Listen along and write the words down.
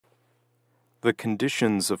The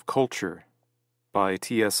Conditions of Culture by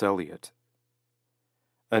T.S. Eliot.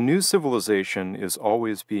 A new civilization is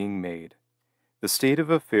always being made. The state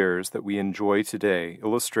of affairs that we enjoy today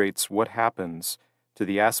illustrates what happens to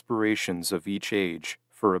the aspirations of each age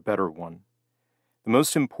for a better one. The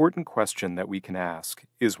most important question that we can ask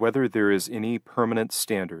is whether there is any permanent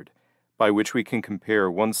standard by which we can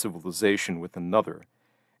compare one civilization with another,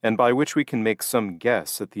 and by which we can make some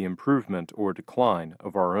guess at the improvement or decline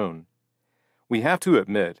of our own. We have to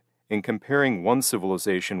admit, in comparing one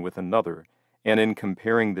civilization with another, and in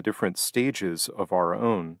comparing the different stages of our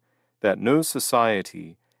own, that no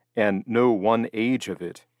society and no one age of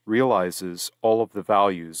it realizes all of the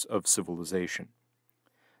values of civilization.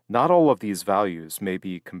 Not all of these values may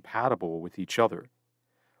be compatible with each other.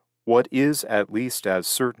 What is at least as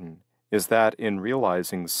certain is that in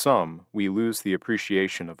realizing some, we lose the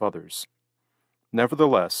appreciation of others.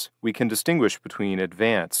 Nevertheless, we can distinguish between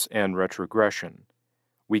advance and retrogression.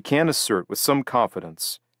 We can assert with some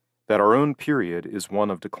confidence that our own period is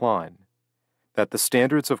one of decline, that the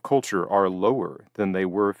standards of culture are lower than they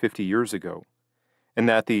were 50 years ago, and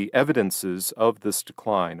that the evidences of this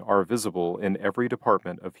decline are visible in every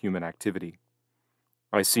department of human activity.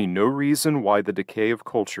 I see no reason why the decay of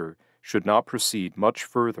culture should not proceed much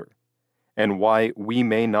further, and why we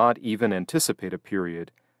may not even anticipate a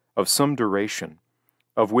period of some duration,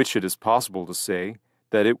 of which it is possible to say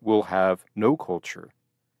that it will have no culture.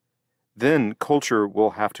 Then culture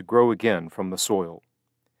will have to grow again from the soil.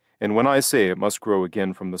 And when I say it must grow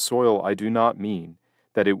again from the soil, I do not mean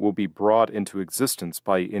that it will be brought into existence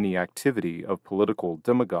by any activity of political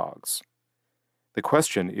demagogues. The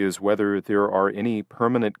question is whether there are any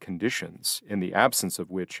permanent conditions in the absence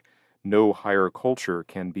of which no higher culture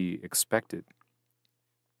can be expected.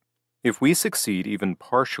 If we succeed even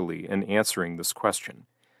partially in answering this question,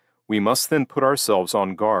 we must then put ourselves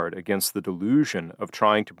on guard against the delusion of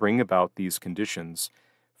trying to bring about these conditions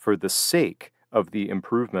for the sake of the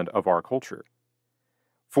improvement of our culture.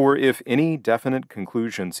 For if any definite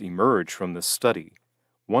conclusions emerge from this study,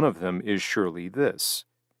 one of them is surely this,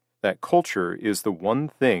 that culture is the one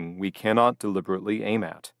thing we cannot deliberately aim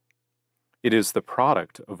at. It is the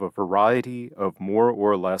product of a variety of more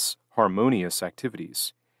or less harmonious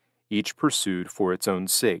activities, each pursued for its own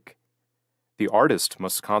sake. The artist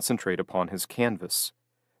must concentrate upon his canvas,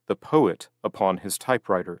 the poet upon his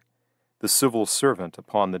typewriter, the civil servant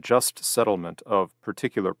upon the just settlement of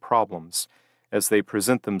particular problems as they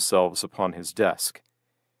present themselves upon his desk,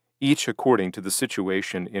 each according to the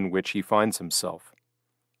situation in which he finds himself.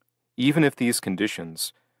 Even if these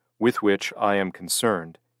conditions, with which I am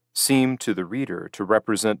concerned, seem to the reader to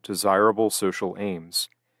represent desirable social aims,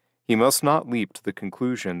 he must not leap to the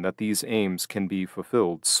conclusion that these aims can be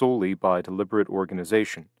fulfilled solely by deliberate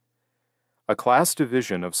organization. A class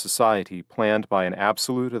division of society planned by an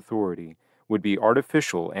absolute authority would be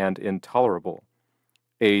artificial and intolerable.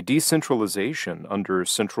 A decentralization under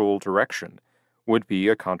central direction would be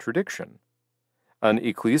a contradiction. An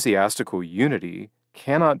ecclesiastical unity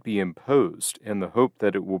cannot be imposed in the hope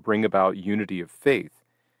that it will bring about unity of faith,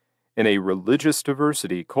 and a religious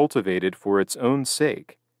diversity cultivated for its own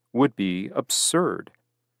sake would be absurd.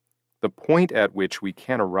 The point at which we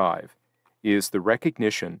can arrive is the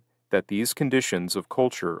recognition that these conditions of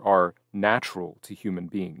culture are natural to human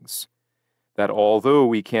beings, that although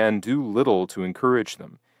we can do little to encourage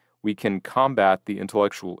them, we can combat the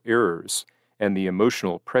intellectual errors and the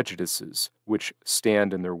emotional prejudices which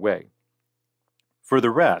stand in their way. For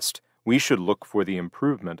the rest, we should look for the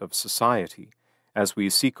improvement of society, as we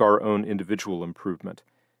seek our own individual improvement,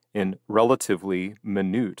 in relatively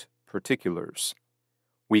minute particulars.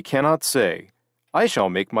 We cannot say, I shall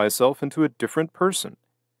make myself into a different person.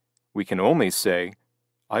 We can only say,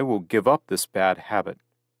 I will give up this bad habit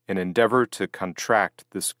and endeavor to contract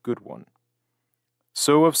this good one.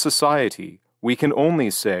 So of society, we can only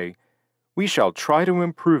say, we shall try to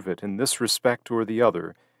improve it in this respect or the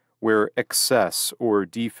other, where excess or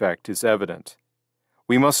defect is evident.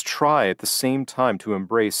 We must try at the same time to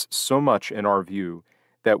embrace so much in our view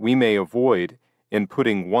that we may avoid, in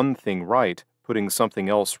putting one thing right, putting something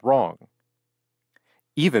else wrong.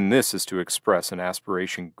 Even this is to express an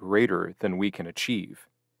aspiration greater than we can achieve,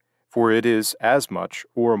 for it is as much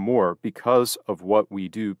or more because of what we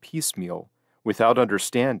do piecemeal, without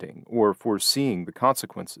understanding or foreseeing the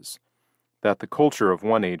consequences, that the culture of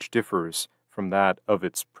one age differs from that of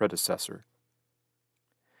its predecessor.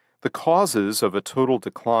 The causes of a total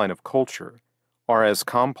decline of culture are as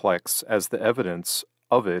complex as the evidence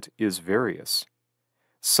of it is various.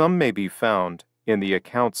 Some may be found in the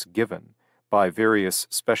accounts given by various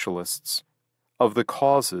specialists, of the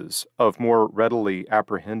causes of more readily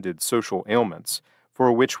apprehended social ailments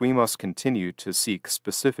for which we must continue to seek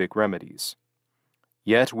specific remedies.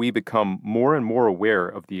 Yet we become more and more aware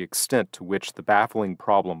of the extent to which the baffling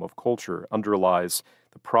problem of culture underlies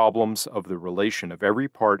the problems of the relation of every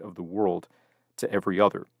part of the world to every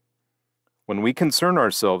other. When we concern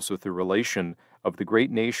ourselves with the relation of the great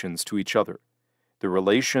nations to each other, the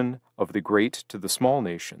relation of the great to the small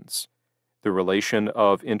nations, the relation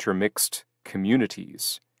of intermixed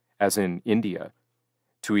communities, as in India,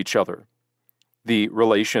 to each other, the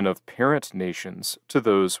relation of parent nations to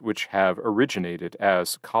those which have originated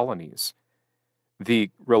as colonies, the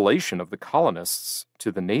relation of the colonists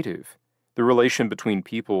to the native, the relation between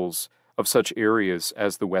peoples of such areas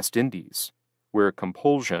as the West Indies, where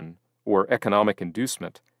compulsion or economic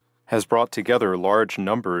inducement has brought together large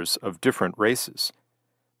numbers of different races.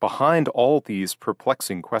 Behind all these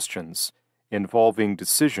perplexing questions, involving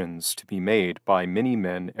decisions to be made by many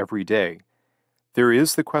men every day, there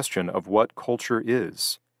is the question of what culture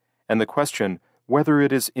is, and the question whether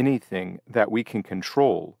it is anything that we can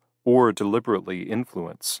control or deliberately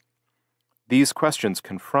influence. These questions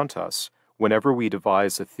confront us whenever we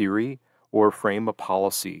devise a theory or frame a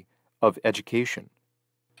policy of education.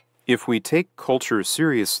 If we take culture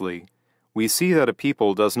seriously, we see that a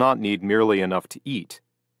people does not need merely enough to eat,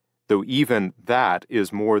 though even that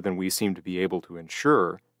is more than we seem to be able to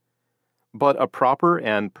ensure, but a proper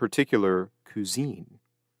and particular cuisine.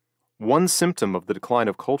 One symptom of the decline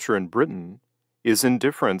of culture in Britain is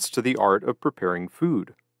indifference to the art of preparing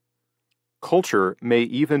food. Culture may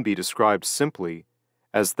even be described simply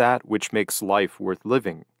as that which makes life worth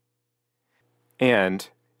living. And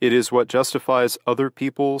it is what justifies other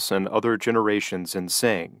peoples and other generations in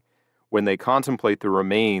saying, when they contemplate the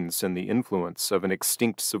remains and the influence of an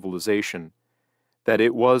extinct civilization, that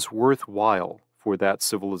it was worthwhile for that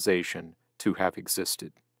civilization to have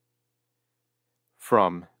existed.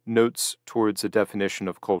 From Notes Towards a Definition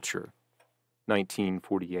of Culture,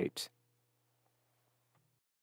 1948.